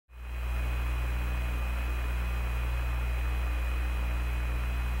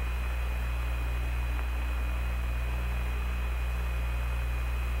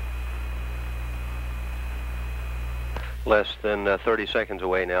less than 30 seconds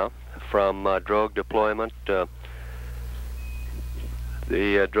away now from drogue deployment. The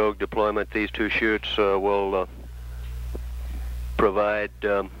drogue deployment, these two chutes will provide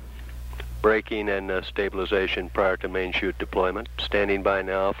braking and stabilization prior to main chute deployment. Standing by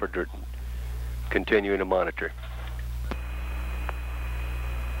now for continuing to monitor.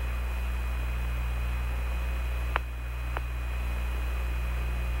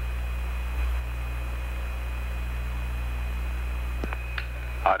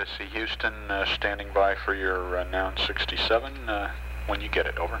 Odyssey Houston, standing by for your noun 67 when you get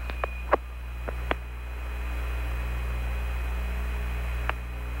it, over.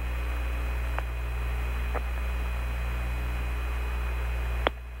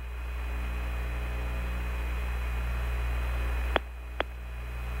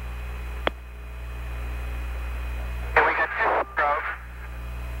 We got 2 drogues.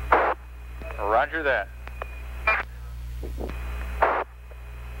 Roger that.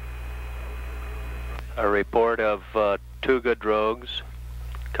 A report of 2 good drogues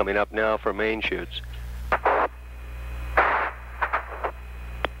coming up now for main chutes.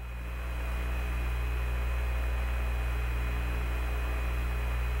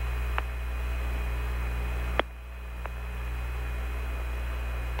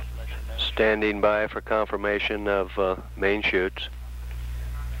 Standing by for confirmation of main chutes.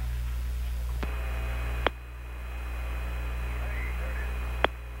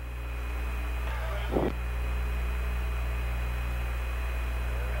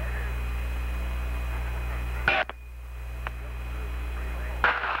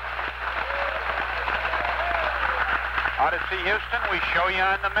 Odyssey Houston, we show you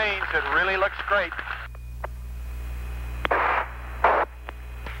on the mains. It really looks great.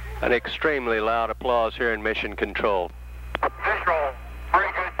 An extremely loud applause here in Mission Control. Visual,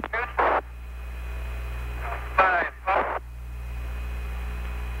 very good. 5.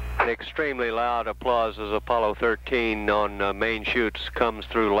 An extremely loud applause as Apollo 13 on main chutes comes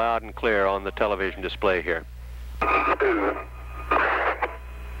through loud and clear on the television display here. Hey,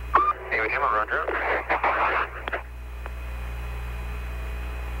 with him on Roger.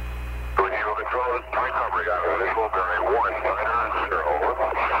 Visual control is recovery. Visual bearing 190, over.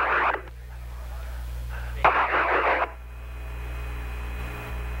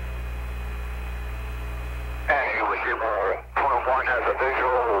 Hey, with him, 101 has a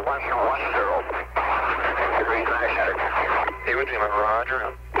visual 110. Degree flash. Hey, with him on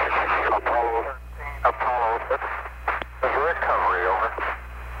Roger. Apollo 6. There's recovery, over.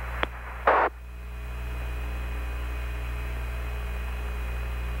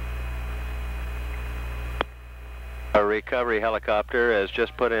 A recovery helicopter has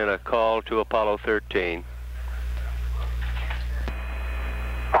just put in a call to Apollo 13.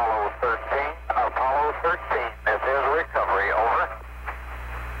 Apollo 13, this is recovery, over.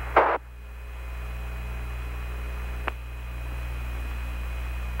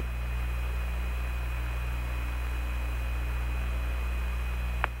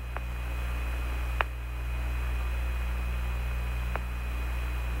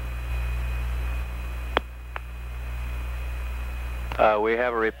 We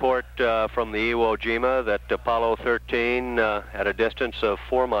have a report from the Iwo Jima that Apollo 13 at a distance of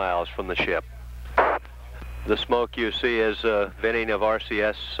 4 miles from the ship. The smoke you see is venting of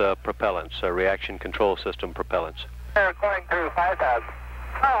RCS propellants, reaction control system propellants. They're going through 5,000.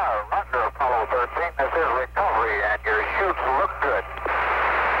 Roger, Apollo 13, this is recovery, and your chutes look good.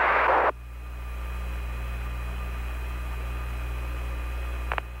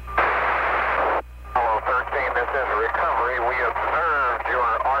 Apollo 13, this is recovery. We observed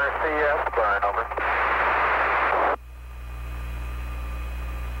your RCS burn, over.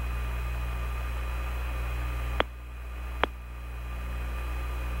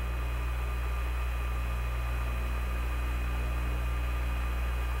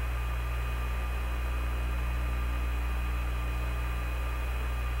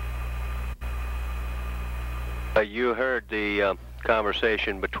 You heard the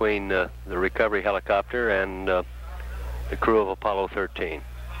conversation between the recovery helicopter and the crew of Apollo 13.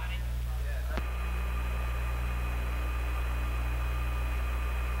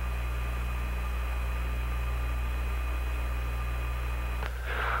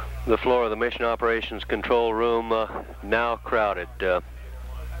 The floor of the Mission Operations Control Room now crowded.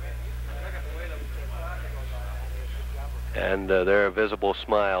 And there are visible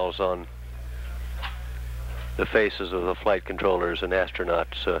smiles on the faces of the flight controllers and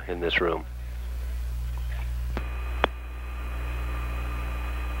astronauts in this room.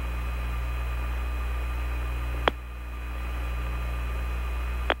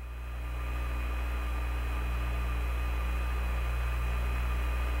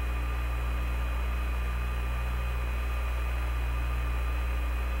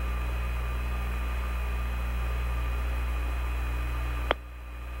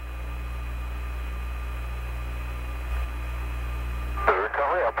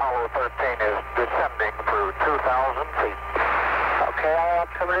 Apollo 13 is descending through 2,000 feet. Okay, all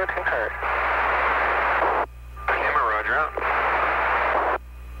altimeter concurred. Jima, roger out.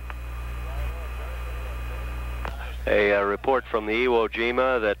 A report from the Iwo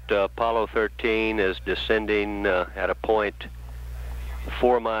Jima that Apollo 13 is descending at a point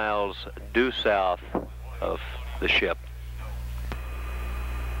 4 miles due south of the ship.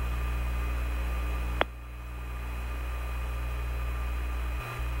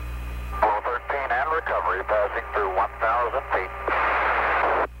 Apollo 13 and recovery passing through 1,000 feet.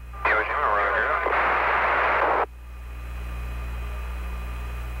 Iwo Jima, roger out.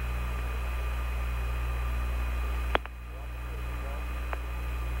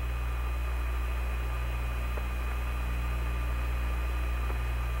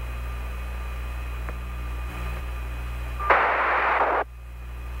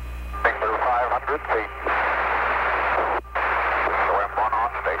 Through 500 feet. So M1 on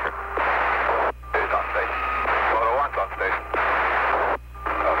station. Who's on station? Photo 1's on station.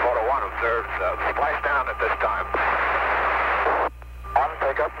 Photo 1 observes splashdown at this time. On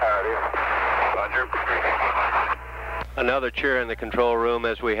pickup parity. Roger. Another cheer in the control room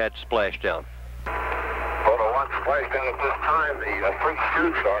as we had splashdown. Photo 1 splashdown at this time. The three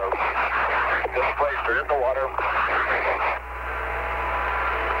chutes are displaced or in the water.